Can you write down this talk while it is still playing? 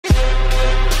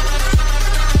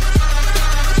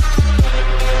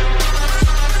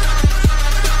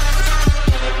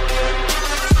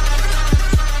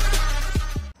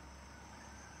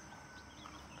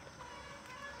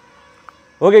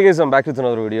Okay guys, I'm back with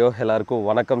another video. எல்லாருக்கும்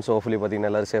வணக்கம். So hopefully பாத்தீங்கன்னா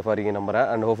எல்லாரும் சேஃபா இருக்கீங்க நம்புறேன்.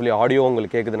 And hopefully ஆடியோ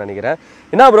உங்களுக்கு கேக்குதுன்னு நினைக்கிறேன்.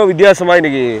 என்ன bro வித்தியாசமா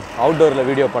இன்னைக்கு அவுட்டோர்ல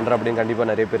வீடியோ பண்ற அப்படினு கண்டிப்பா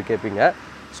நிறைய பேர் கேப்பீங்க.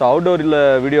 So அவுட்டோர்ல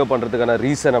வீடியோ பண்றதுக்கான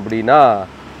ரீசன் அப்படினா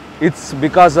it's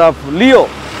because of Leo.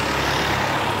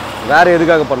 வேற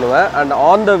எதுக்காக பண்ணுவேன். And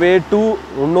on the way to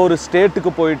இன்னொரு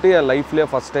ஸ்டேட்டுக்கு போயிட்டு என்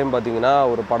லைஃப்லயே ஃபர்ஸ்ட் டைம் பாத்தீங்கன்னா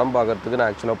ஒரு படம் பார்க்கிறதுக்கு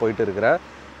நான் एक्चुअली போயிட்டு இருக்கேன்.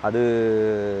 அது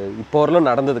இப்போ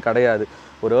வரலாம் நடந்தது கிடையாது.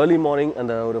 ஒரு early morning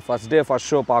அந்த ஒரு first day first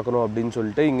show பார்க்கணும் அப்படினு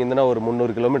சொல்லிட்டு இங்க இருந்து நான் ஒரு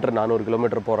 300 km 400 km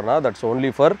போறேனா that's only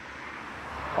for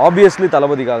obviously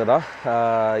தலபதிக்காக தான்.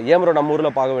 ஏன் bro நம்ம ஊர்ல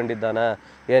பார்க்க வேண்டியது தானே,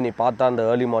 ஏன் நீ பார்த்தா அந்த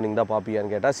early morning தான்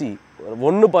பாப்பியான்னு கேட்டா சி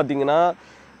ஒன்னு பாத்தீங்கன்னா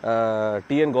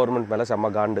டிஎன் கவர்மெண்ட் மேல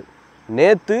செம்ம காண்டு.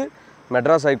 நேத்து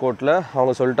மெட்ராஸ் ஹைகோர்ட்ல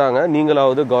அவங்க சொல்லிட்டாங்க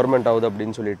நீங்களாவது கவர்மெண்ட் ஆகுது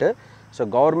அப்படின்னு சொல்லிட்டு. ஸோ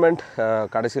கவர்மெண்ட்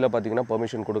கடைசியில் பார்த்தீங்கன்னா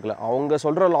பெர்மிஷன் கொடுக்கல. அவங்க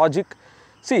சொல்கிற லாஜிக்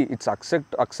சி இட்ஸ்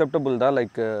அக்செப்டபுள் தான்.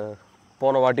 லைக்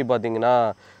போன வாட்டி பார்த்தீங்கன்னா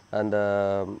அந்த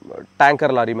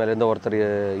டேங்கர் லாரி மேலேருந்து ஒருத்தர்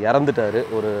இறந்துட்டார்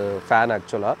ஒரு ஃபேன்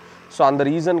ஆக்சுவலாக. ஸோ அந்த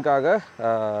ரீசனுக்காக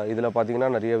இதில் பார்த்தீங்கன்னா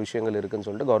நிறைய விஷயங்கள் இருக்குதுன்னு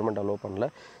சொல்லிட்டு கவர்மெண்ட் அலோவ் பண்ணல.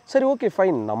 சரி ஓகே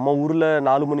ஃபைன், நம்ம ஊரில்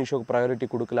 4 மணி ஷோக்கு ப்ரையாரிட்டி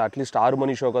கொடுக்கல, அட்லீஸ்ட் 6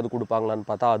 மணி ஷோக்கு அது கொடுப்பாங்களான்னு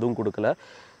பார்த்தா அதுவும் கொடுக்கல.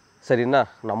 சரிண்ணா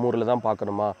நம்ம ஊரில் தான்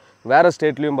பார்க்கணுமா, வேறு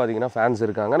ஸ்டேட்லேயும் பார்த்தீங்கன்னா ஃபேன்ஸ்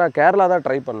இருக்காங்க. நான் கேரளா தான்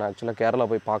ட்ரை பண்ணேன் ஆக்சுவலாக, கேரளா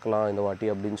போய் பார்க்கலாம் இந்த வாட்டி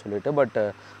அப்படின்னு சொல்லிட்டு. பட்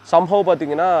சம்ஹவ்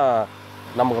பார்த்தீங்கன்னா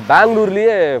நமக்கு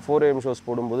பெங்களூர்லேயே 4 AM ஷோஸ்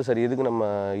போடும்போது சரி எதுக்கு நம்ம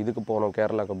இதுக்கு போனோம்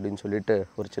கேரளாக்கு அப்படின்னு சொல்லிட்டு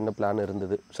ஒரு சின்ன பிளான்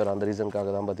இருந்தது. சார் அந்த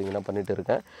ரீசனுக்காக தான் பார்த்தீங்கன்னா பண்ணிகிட்டு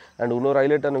இருக்கேன். அண்ட் இன்னொரு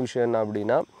ஹைலைட்டான விஷயம் என்ன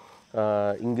அப்படின்னா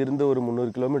இங்கிருந்து ஒரு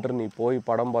 300 km நீ போய்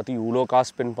படம் பார்த்து இவ்வளோ காசு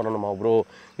ஸ்பெண்ட் பண்ணணுமா ப்ரோ,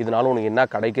 இதனால உனக்கு என்ன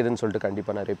கிடைக்குதுன்னு சொல்லிட்டு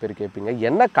கண்டிப்பாக நிறைய பேர் கேட்பீங்க.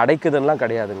 என்ன கிடைக்குதுன்னெலாம்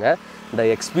கிடையாதுங்க, இந்த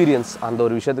எக்ஸ்பீரியன்ஸ் அந்த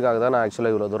ஒரு விஷயத்துக்காக தான் நான்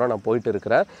ஆக்சுவலாக இவ்வளோ தூரம் நான் போயிட்டு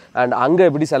இருக்கிறேன். அண்ட் அங்கே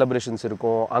எப்படி செலிப்ரேஷன்ஸ்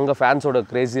இருக்கும், அங்கே ஃபேன்ஸோட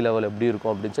கிரேசி லெவல் எப்படி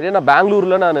இருக்கும் அப்படின்னு சொல்லி. ஏன்னா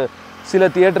பெங்களூரில் நான் சில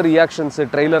தியேட்டர் ரியாக்ஷன்ஸு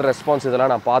ட்ரெய்லர் ரெஸ்பான்ஸ்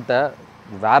இதெல்லாம் நான் பார்த்தேன்.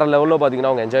 வேறு லெவலில்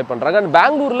பார்த்தீங்கன்னா அவங்க என்ஜாய் பண்ணுறாங்க. அண்ட்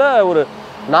பெங்களூரில் ஒரு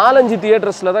 4-5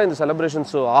 தியேட்டர்ஸில் தான் இந்த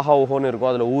செலிப்ரேஷன்ஸ் ஆஹா ஓஹோன்னு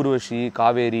இருக்கும். அதில் ஊர்வஷி,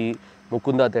 காவேரி,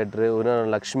 முகுந்தா தேட்ரு, இன்னும்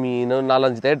லக்ஷ்மி, இன்னும்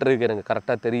 4-5 தேட்டர் இருக்குது, எனக்கு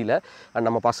கரெக்டாக தெரியல. அண்ட்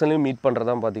நம்ம பசங்களையும் மீட்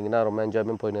பண்ணுறதான் பார்த்தீங்கன்னா ரொம்ப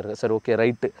என்ஜாய்மெண்ட் போயின்னு இருக்கேன். சரி okay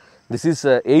right, this is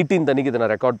 18th அன்றைக்கி இதை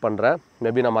நான் ரெக்கார்ட் பண்ணுறேன்.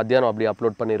 மேபி நான் மத்தியானம் அப்படி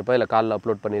அப்லோட் பண்ணியிருப்பேன், இல்லை காலைல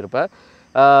அப்லோட் பண்ணியிருப்பேன்.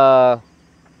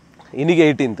 இன்றைக்கி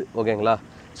 18th ஓகேங்களா.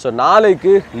 ஸோ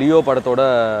நாளைக்கு லியோ படத்தோட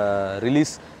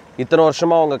ரிலீஸ். இத்தனை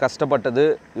வருஷமாக அவங்க கஷ்டப்பட்டது,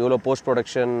 இவ்வளோ போஸ்ட்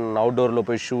ப்ரொடக்ஷன், அவுட்டோரில்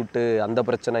போய் ஷூட்டு, அந்த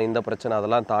பிரச்சனை இந்த பிரச்சனை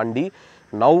அதெல்லாம் தாண்டி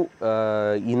நவ்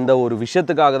இந்த ஒரு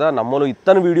விஷயத்துக்காக தான் நம்மளும்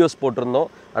இத்தனை வீடியோஸ் போட்டிருந்தோம்.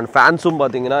 அண்ட் ஃபேன்ஸும்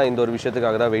பார்த்தீங்கன்னா இந்த ஒரு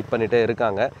விஷயத்துக்காக தான் வெயிட் பண்ணிகிட்டே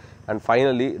இருக்காங்க. And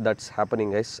finally that's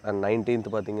happening guys. And 19th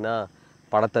பார்த்தீங்கன்னா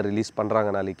படத்தை ரிலீஸ் பண்ணுறாங்க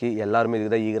நாளைக்கு. எல்லாருமே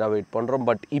இதுக்கு தான் ஈகராக வெயிட் பண்ணுறோம்.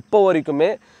 பட் இப்போ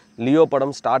வரைக்குமே லியோ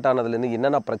படம் ஸ்டார்ட் ஆனதுலேருந்து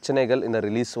என்னென்ன பிரச்சனைகள் இந்த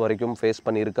ரிலீஸ் வரைக்கும் ஃபேஸ்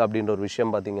பண்ணியிருக்கு அப்படின்ற ஒரு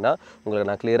விஷயம் பார்த்தீங்கன்னா உங்களுக்கு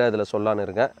நான் கிளியராக இதில் சொல்லான்னு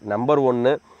இருக்கேன். நம்பர்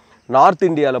 1 நார்த்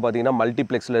இந்தியாவில் பார்த்தீங்கன்னா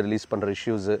மல்டிப்ளெக்ஸில் ரிலீஸ் பண்ணுற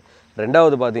இஷ்யூஸு.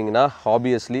 2வது பார்த்தீங்கன்னா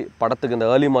ஆப்வியஸ்லி படத்துக்கு இந்த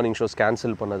ஏர்லி மார்னிங் ஷோஸ்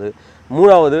கேன்சல் பண்ணது.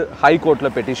 3வது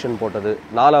ஹைகோர்ட்டில் பெட்டிஷன் போட்டது.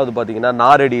 4வது பார்த்தீங்கன்னா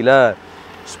நாரெடியில்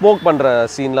ஸ்மோக் பண்ணுற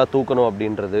சீன்லாம் தூக்கணும்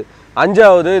அப்படின்றது.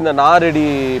 5வது இந்த நாரெடி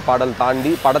பாடல்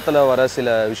தாண்டி படத்தில் வர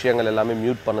சில விஷயங்கள் எல்லாமே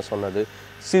மியூட் பண்ண சொன்னது.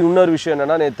 இன்னொரு விஷயம்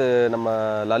என்னென்னா நேற்று நம்ம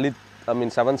லலித்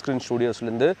 7 ஸ்க்ரீன்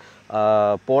ஸ்டூடியோஸ்லேருந்து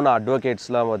போன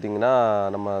அட்வொகேட்ஸ்லாம் பார்த்திங்கன்னா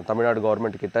நம்ம தமிழ்நாடு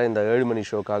கவர்மெண்ட் கிட்ட இந்த 7 மணி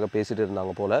ஷோக்காக பேசிகிட்டு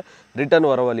இருந்தாங்க போல். ரிட்டன்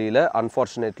வர வழியில்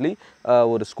அன்ஃபார்ச்சுனேட்லி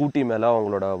ஒரு ஸ்கூட்டி மேலே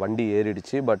அவங்களோட வண்டி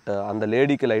ஏறிடுச்சு. பட் அந்த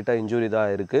லேடிக்கு லைட்டாக இன்ஜுரி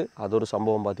தான் இருக்குது. அது ஒரு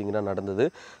சம்பவம் பார்த்திங்கன்னா நடந்தது.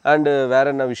 அண்டு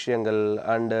வேறு என்ன விஷயங்கள்,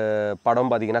 அண்டு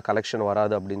படம் பார்த்திங்கன்னா கலெக்ஷன்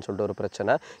வராது அப்படின்னு சொல்லிட்டு ஒரு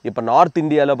பிரச்சனை. இப்போ நார்த்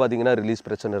இந்தியாவில் பார்த்திங்கன்னா ரிலீஸ்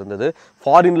பிரச்சனை இருந்தது.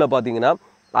 ஃபாரினில் பார்த்திங்கன்னா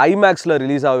ஐமேக்ஸில்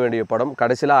ரிலீஸ் ஆக வேண்டிய படம்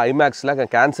கடைசியில் ஐமேக்ஸில்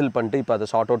கேன்சல் பண்ணிட்டு இப்போ அதை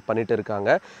ஷார்ட் அவுட் பண்ணிட்டு இருக்காங்க.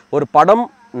 ஒரு படம்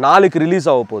நாளைக்கு ரிலீஸ்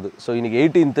ஆக போகுது. ஸோ இன்றைக்கி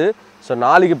 18th. ஸோ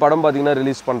நாளைக்கு படம் பார்த்திங்கன்னா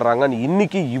ரிலீஸ் பண்ணுறாங்க.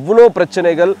 இன்றைக்கி இவ்வளோ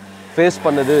பிரச்சனைகள் ஃபேஸ்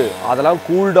பண்ணுது, அதெல்லாம்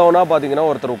கூல் டவுனாக பார்த்திங்கன்னா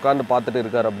ஒருத்தர் உட்காந்து பார்த்துட்டு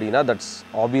இருக்கார் அப்படின்னா தட்ஸ்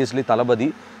ஆப்வியஸ்லி தளபதி.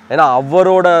 ஏன்னா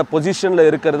அவரோட பொசிஷனில்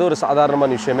இருக்கிறது ஒரு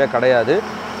சாதாரணமான விஷயமே கிடையாது.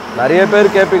 நிறைய பேர்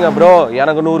கேட்பீங்க ப்ரோ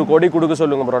எனக்கு 100 கோடி கொடுக்க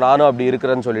சொல்லுங்கள் ப்ரோ, நானும் அப்படி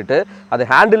இருக்கிறேன்னு சொல்லிட்டு. அதை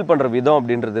ஹேண்டில் பண்ணுற விதம்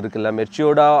அப்படின்றது இருக்குல்ல,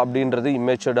 மெச்சூர்டா அப்படின்றது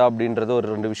இம்மெச்சூர்டா அப்படின்றது ஒரு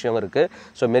 2 விஷயம் இருக்குது.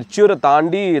 ஸோ மெச்சூரை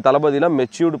தாண்டி தளபதியில்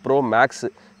மெச்சூர்டு ப்ரோ மேக்ஸ்.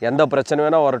 எந்த பிரச்சனை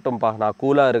வேணால் வரட்டும்ப்பா, நான்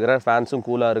கூலாக இருக்கிறேன், ஃபேன்ஸும்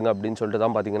கூலாக இருங்க அப்படின்னு சொல்லிட்டு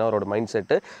தான் பார்த்தீங்கன்னா அவரோட mind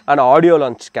set. And audio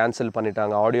launch cancel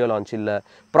பண்ணிட்டாங்க. ஆடியோ லான்ச் இல்லை,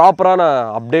 ப்ராப்பரான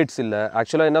அப்டேட்ஸ் இல்லை.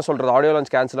 ஆக்சுவலாக என்ன சொல்கிறது, ஆடியோ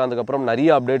லான்ச் கேன்சல் ஆனதுக்கப்புறம் நிறைய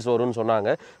அப்டேட்ஸ் வரும்னு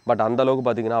சொன்னாங்க. பட் அந்தளவுக்கு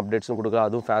பார்த்தீங்கன்னா அப்டேட்ஸும் கொடுக்கல.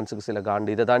 அதுவும் ஃபேன்ஸுக்கு சில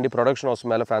காண்டு. இதை தாண்டி ப்ரொடக்ஷன் ஹவுஸ்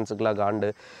மேலே ஃபேன்ஸுக்குலாம் காண்டு.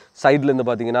 சைட்லேருந்து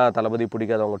பார்த்தீங்கன்னா தளபதி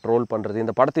பிடிக்காது, அவங்க ட்ரோல் பண்ணுறது.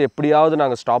 இந்த படத்தை எப்படியாவது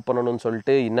நாங்கள் ஸ்டாப் பண்ணணும்னு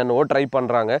சொல்லிட்டு என்னென்னவோ ட்ரை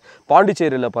பண்ணுறாங்க.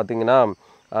 பாண்டிச்சேரியில் பார்த்தீங்கன்னா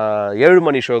 7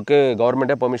 மணி ஷோக்கு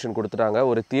கவர்மெண்ட்டே பெர்மிஷன் கொடுத்துட்டாங்க.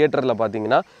 ஒரு தியேட்டரில்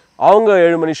பார்த்தீங்கன்னா அவங்க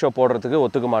 7 மணி ஷோ போடுறதுக்கு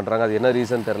ஒத்துக்க மாட்டுறாங்க. அது என்ன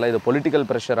ரீசன் தெரில. இது பொலிட்டிக்கல்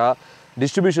ப்ரெஷராக,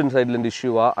 டிஸ்ட்ரிபியூஷன் சைட்லேருந்து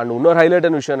இஷ்யூவா. அண்ட் இன்னொரு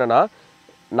ஹைலைட்டான விஷயம் என்னென்னா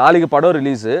நாளைக்கு படம்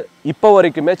ரிலீஸு. இப்போ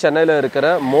வரைக்குமே சென்னையில் இருக்கிற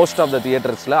most of the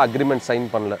தியேட்டர்ஸில் agreement sign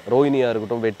பண்ணல. ரோஹினியாக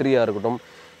இருக்கட்டும், வெற்றியாக இருக்கட்டும்,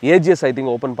 ஏஜிஎஸ் ஐ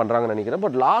திங்க் ஓப்பன் பண்ணுறாங்கன்னு நினைக்கிறேன்.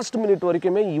 பட் லாஸ்ட் மினிட்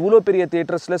வரைக்குமே இவ்வளோ பெரிய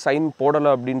தியேட்டர்ஸில் சைன்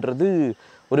போடலை அப்படின்றது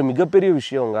ஒரு மிகப்பெரிய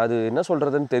விஷயங்க. அது என்ன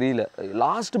சொல்கிறதுன்னு தெரியல.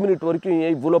 லாஸ்ட் மினிட் வரைக்கும்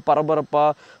ஏன் இவ்வளோ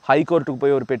பரபரப்பாக ஹைகோர்ட்டுக்கு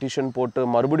போய் ஒரு பெட்டிஷன் போட்டு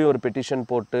மறுபடியும் ஒரு பெட்டிஷன்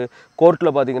போட்டு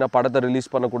கோர்ட்டில் பார்த்தீங்கன்னா படத்தை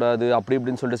ரிலீஸ் பண்ணக்கூடாது அப்படி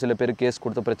இப்படின்னு சொல்லிட்டு சில பேர் கேஸ்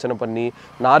கொடுத்து பிரச்சனை பண்ணி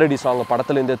நாரடி சாங்கை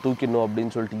படத்துலேருந்தே தூக்கிடணும்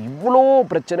அப்படின்னு சொல்லிட்டு இவ்வளோ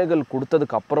பிரச்சனைகள்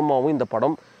கொடுத்ததுக்கு அப்புறமாவும் இந்த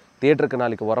படம் தியேட்டருக்கு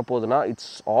நாளைக்கு வரப்போகுதுன்னா it's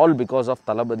all because of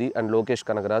Thalapathy and Lokesh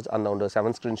Kanagaraj அந்த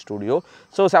 7 screen studio.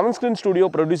 So 7 screen studio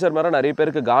producer மேலே நிறைய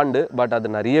பேருக்கு காண்டு. பட் அது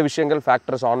நிறைய விஷயங்கள்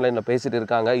ஃபேக்டர்ஸ் ஆன்லைனில் பேசிட்டு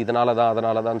இருக்காங்க. இதனால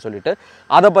தான் சொல்லிட்டு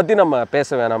அதை பற்றி நம்ம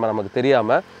பேச வேணாமல் நமக்கு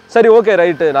தெரியாமல் சரி ஓகே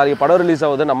ரைட்டு நாளைக்கு படம் ரிலீஸ்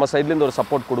ஆகுது நம்ம சைட்லேருந்து ஒரு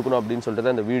சப்போர்ட் கொடுக்கணும் அப்படின்னு சொல்லிட்டு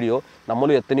தான் இந்த வீடியோ.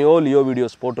 நம்மளும் எத்தனையோ லியோ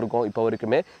வீடியோஸ் போட்டிருக்கோம் இப்போ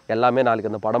வரைக்குமே. எல்லாமே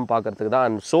நாளைக்கு அந்த படம் பார்க்குறதுக்கு தான்.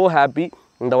 And so happy.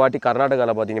 இந்த வாட்டி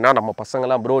கர்நாடகாவில் பார்த்தீங்கன்னா நம்ம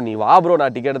பசங்களாம் ப்ரோ நீ வா ப்ரோ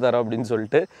நான் டிக்கெட் தரேன் அப்படின்னு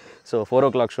சொல்லிட்டு ஸோ 4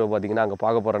 o'clock ஷோ பார்த்தீங்கன்னா அங்கே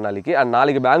பார்க்க போகிற நாளைக்கு. அண்ட்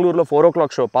நாளைக்கு பெங்களூரில் 4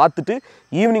 o'clock ஷோ பார்த்துட்டு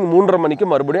ஈவினிங் 3:30 மணிக்கு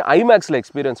மறுபடியும் ஐமேக்ஸில்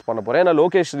எக்ஸ்பீரியன்ஸ் பண்ண போகிறேன். ஏன்னா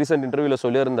லோகேஷ் ரீசெண்ட் இன்டர்வியூவில்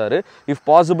சொல்லியிருந்தார் இஃப்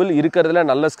பாசிபிள் இருக்கிறதுல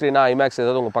நல்ல ஸ்க்ரீனாக ஐமேக்ஸ்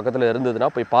ஏதாவது உங்கள் பக்கத்தில் இருந்ததுன்னா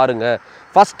போய் பாருங்கள்,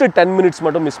 ஃபஸ்ட்டு 10 minutes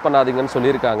மட்டும் மிஸ் பண்ணாதீங்கன்னு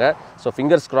சொல்லியிருக்காங்க. ஸோ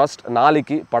ஃபிங்கர்ஸ் கிராஸ்ட்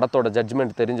நாளைக்கு படத்தோட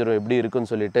ஜட்ஜ்மெண்ட் தெரிஞ்சிடும் எப்படி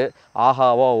இருக்குன்னு சொல்லிட்டு.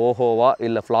 ஆஹாவா ஓஹோவா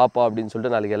இல்லை ஃப்ளாப்பா அப்படின்னு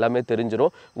சொல்லிட்டு நாளைக்கு எல்லாமே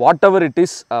தெரிஞ்சிடும். வாட் எவர் இட்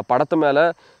இஸ் படத்து மேலே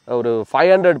ஒரு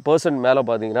 500% மேலே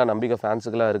பார்த்தீங்கன்னா நம்பிக்கை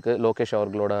ஃபேன்ஸுக்கெல்லாம் இருக்குது. லோகேஷ்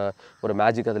அவர்களோட ஒரு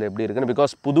மேஜிக் அதில் எப்படி இருக்குன்னு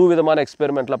பிகாஸ் புது விதமான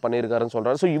எக்ஸ்பெரிமெண்ட்லாம் பண்ணியிருக்காருன்னு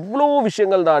சொல்கிறாரு. ஸோ இவ்வளோ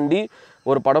விஷயங்கள் தாண்டி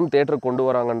ஒரு படம் தேட்டருக்கு கொண்டு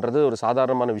வராங்கன்றது ஒரு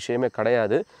சாதாரணமான விஷயமே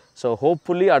கிடையாது. ஸோ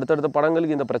ஹோப்ஃபுல்லி அடுத்தடுத்த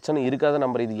படங்களுக்கு இந்த பிரச்சனை இருக்காத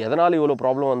நம்பர். இது எதனால் இவ்வளோ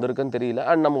ப்ராப்ளம் வந்திருக்குன்னு தெரியல.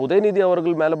 அண்ட் நம்ம உதயநிதி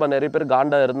அவர்கள் மேலே நிறைய பேர்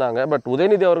காண்டாக இருந்தாங்க. பட்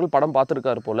உதயநிதி அவர்கள் படம்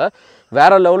பார்த்துருக்காரு போல்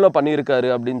வேறு லெவலில் பண்ணியிருக்காரு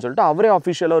அப்படின்னு சொல்லிட்டு அவரே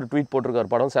அஃபிஷியலாக ஒரு ட்வீட்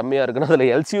போட்டிருக்காரு படம் செம்மையாக இருக்குன்னு.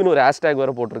 அதில் எல்சின்னு ஒரு ஹேஷ்டேக்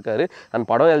வேறு போட்டிருக்காரு. அண்ட்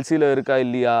படம் எல்சியில் இருக்கா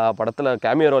இல்லையா, படத்தில்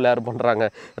கேமியோ ரோல் யார் பண்ணுறாங்க,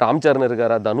 ராம் சரண்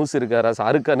இருக்காரா, தனுஷ் இருக்காரா,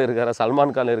 ஷாருக் கான் இருக்காரா,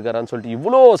 சல்மான் கான் இருக்காரான்னு சொல்லிட்டு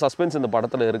இவ்வளோ சஸ்பென்ஸ் இந்த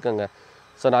படத்தில் இருக்குங்க.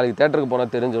 ஸோ நாளைக்கு தேட்டருக்கு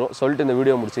போனால் தெரிஞ்சிடும் சொல்லிட்டு இந்த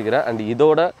வீடியோ முடிச்சுக்கிறேன். அண்ட்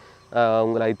இதோட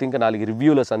உங்களை ஐ திங்க் நாளைக்கு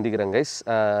ரிவ்யூவில் சந்திக்கிறேன் guys.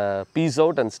 Peace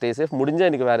out and stay safe. முடிஞ்சால்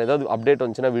இன்றைக்கி வேறு ஏதாவது அப்டேட்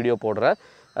வந்துச்சுன்னா வீடியோ போடுறேன்.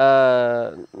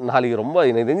 நாளைக்கு ரொம்ப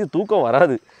எனக்கு தெரிஞ்சு தூக்கம்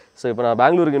வராது. ஸோ இப்போ நான்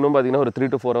பெங்களூருக்கு இன்னும் பார்த்தீங்கன்னா ஒரு 3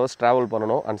 to 4 hours ட்ராவல்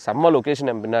பண்ணணும். அண்ட் செம்ம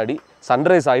லொக்கேஷன் என் பின்னாடி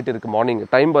சன்ரைஸ் ஆகிட்டு இருக்குது. மார்னிங்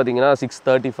டைம் பார்த்தீங்கன்னா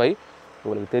 6:35.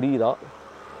 உங்களுக்கு தெரியுதா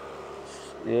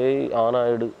on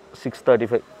ஆகிடு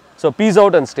 6:35. So peace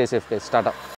out and stay safe guys.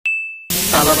 Tata.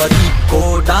 தளபதி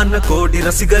கோடான கோடி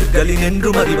ரசிகர்களின்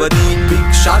என்றும் அறிவதி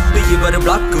பிக் ஷாட் இவர்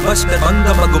பிளாக் பஸ்டர் வந்த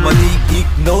மகுமதி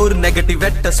இக்னோர் நெகட்டிவ்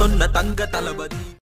வெட்ட சொன்ன தங்க தளபதி.